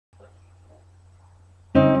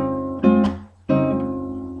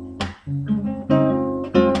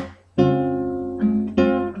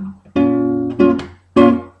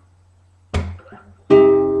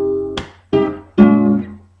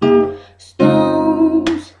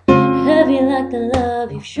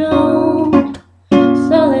love you've shown,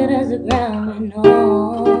 solid as the ground we've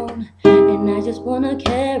known, and I just wanna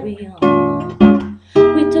carry on.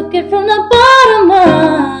 We took it from the bottom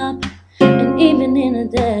up, and even in a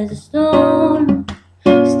desert storm,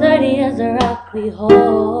 sturdy as a rock we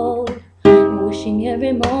hold, wishing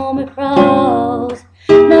every moment froze.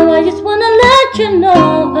 Now I just wanna let you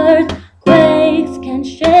know, earthquakes can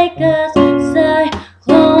shake us,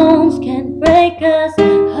 cyclones can break us,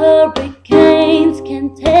 hurricanes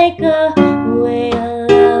can take away our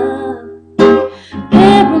love.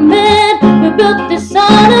 Pyramid, we built this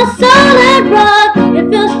on a solid rock. It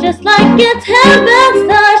feels just like it's heaven,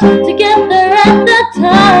 stars together at the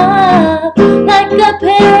top, like a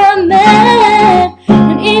pyramid.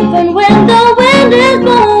 And even when the wind is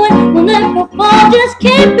blowing, we'll never fall, just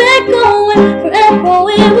keep it going. Forever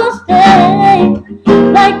we will stay,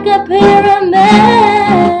 like a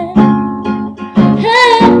pyramid.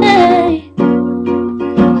 Hey,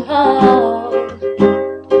 oh.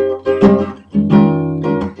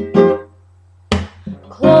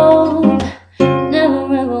 Close, never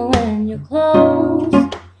ever when you're close,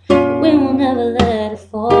 we will never let it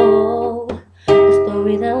fall. A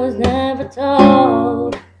story that was never told.